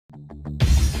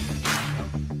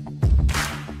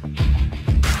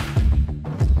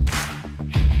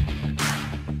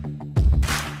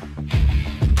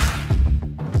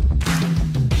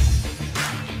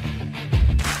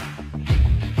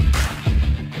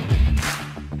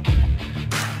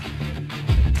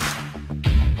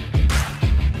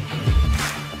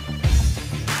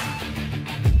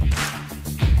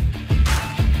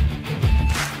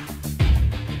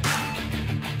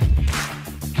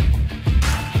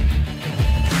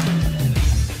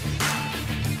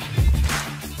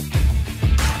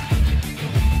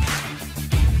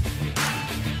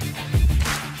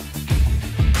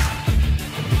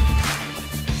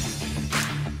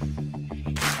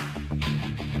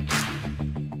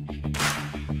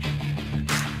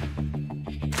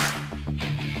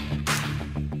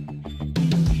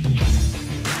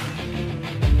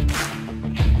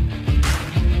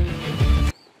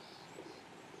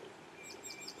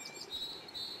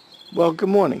Well, good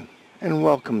morning, and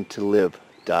welcome to Live,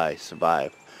 Die,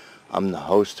 Survive. I'm the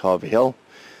host, Harvey Hill.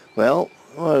 Well,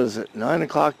 what is it, 9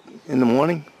 o'clock in the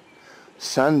morning?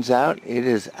 Sun's out. It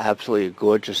is absolutely a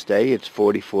gorgeous day. It's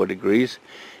 44 degrees.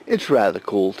 It's rather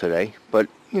cool today, but,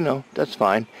 you know, that's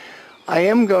fine. I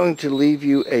am going to leave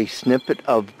you a snippet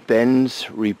of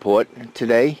Ben's report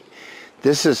today.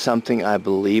 This is something I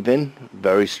believe in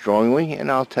very strongly,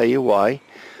 and I'll tell you why.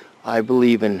 I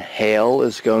believe in hail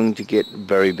is going to get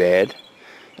very bad.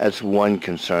 That's one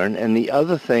concern. And the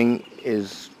other thing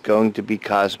is going to be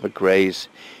cosmic rays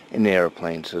in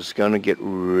airplanes. So it's going to get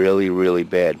really, really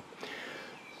bad.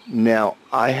 Now,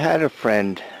 I had a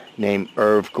friend named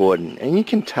Irv Gordon, and you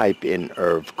can type in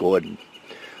Irv Gordon.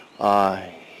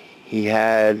 He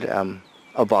had a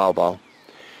Volvo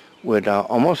with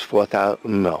almost 4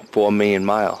 million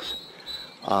miles.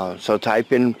 So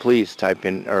please type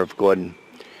in Irv Gordon.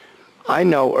 I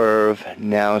know Irv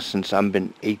now since I've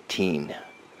been 18.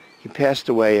 He passed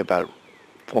away about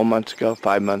 5 months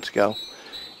ago.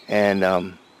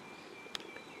 And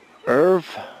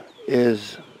Irv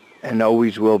is, and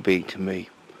always will be to me,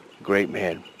 a great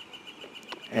man.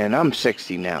 And I'm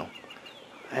 60 now.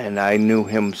 And I knew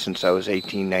him since I was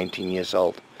 18, 19 years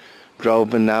old.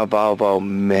 Drove in that Volvo,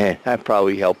 man, I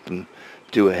probably helped him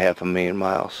do 500,000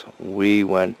 miles. We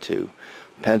went to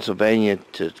Pennsylvania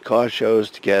to car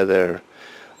shows together.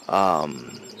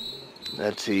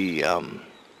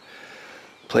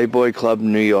 Playboy Club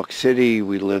in New York City.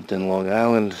 We lived in Long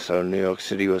Island, so New York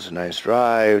City was a nice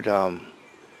ride.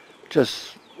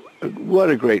 Just what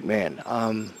a great man.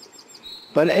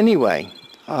 But anyway,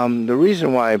 the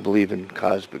reason why I believe in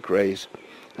cosmic rays,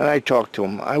 and I talked to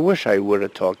him, I wish I would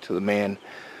have talked to the man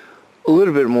a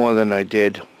little bit more than I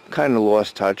did. Kind of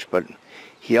lost touch, but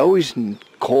he always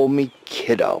called me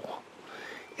kiddo.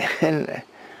 And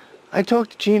I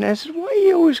talked to Gene. I said, why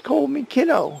you always call me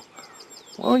kiddo?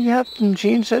 Well,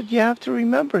 Gene said, you have to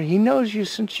remember, he knows you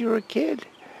since you were a kid.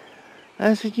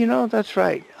 I said, that's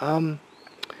right.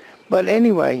 But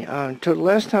anyway, the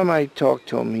last time I talked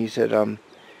to him, he said,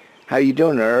 how you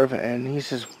doing, Irv? And he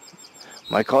says,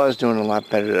 my car's doing a lot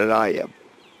better than I am.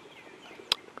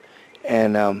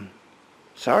 And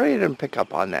sorry I didn't pick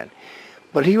up on that.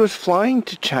 But he was flying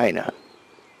to China.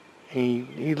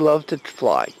 He loved to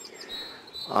fly.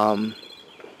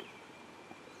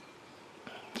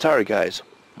 Sorry guys,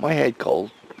 my head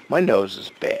cold. My nose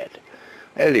is bad.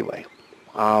 Anyway,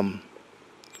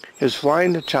 he was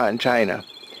flying to China,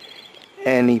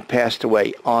 and he passed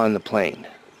away on the plane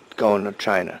going to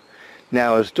China.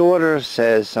 Now his daughter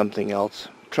says something else.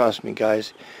 Trust me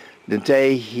guys, the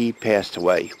day he passed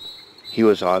away, he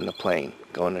was on the plane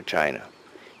going to China.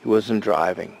 He wasn't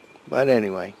driving. But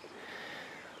anyway,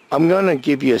 I'm going to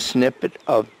give you a snippet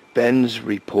of Ben's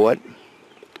report.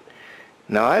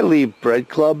 Now, I leave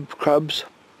breadcrumbs.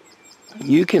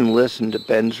 You can listen to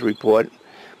Ben's report.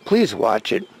 Please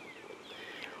watch it,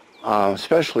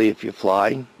 especially if you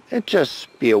fly. And just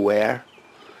be aware.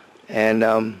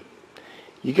 And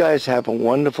you guys have a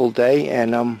wonderful day.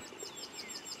 And I'm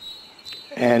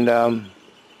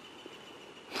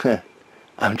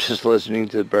just listening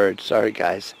to the birds. Sorry,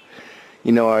 guys.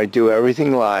 I do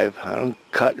everything live. I don't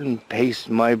cut and paste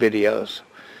my videos.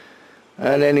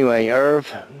 And anyway,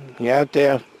 Irv, you out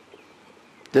there?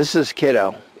 This is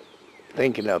Kiddo,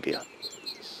 thinking of you.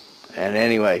 And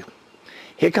anyway,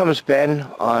 here comes Ben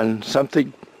on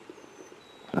something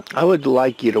I would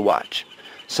like you to watch.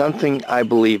 Something I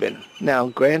believe in. Now,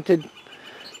 granted,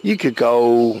 you could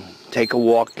go take a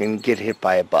walk and get hit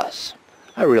by a bus.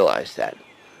 I realize that.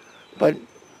 But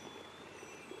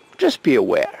just be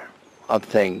aware of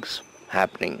things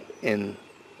happening in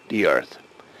the earth.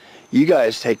 You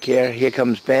guys take care. Here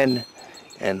comes Ben,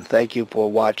 and thank you for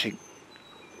watching.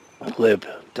 Live,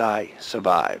 die,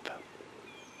 survive.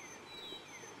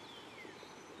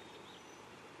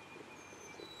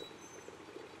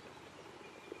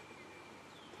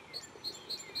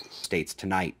 States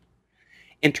tonight.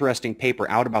 Interesting paper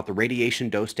out about the radiation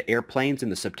dose to airplanes in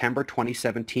the September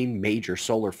 2017 major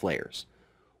solar flares.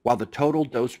 While the total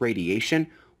dose radiation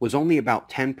was only about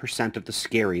 10% of the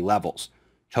scary levels,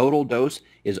 total dose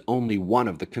is only one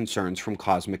of the concerns from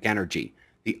cosmic energy.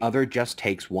 The other just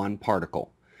takes one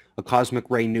particle. A cosmic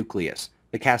ray nucleus,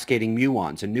 the cascading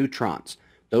muons and neutrons,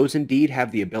 those indeed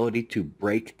have the ability to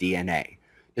break DNA.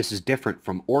 This is different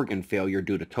from organ failure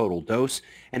due to total dose,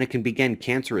 and it can begin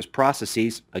cancerous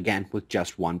processes, again, with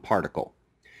just one particle.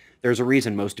 There's a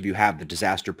reason most of you have the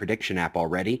Disaster Prediction app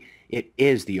already. It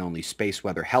is the only space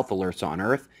weather health alerts on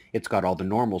Earth. It's got all the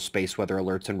normal space weather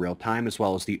alerts in real time, as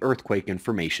well as the earthquake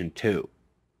information, too.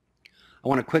 I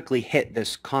want to quickly hit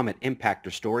this comet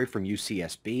impactor story from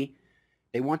UCSB.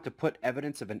 They want to put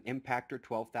evidence of an impactor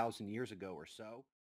 12,000 years ago or so.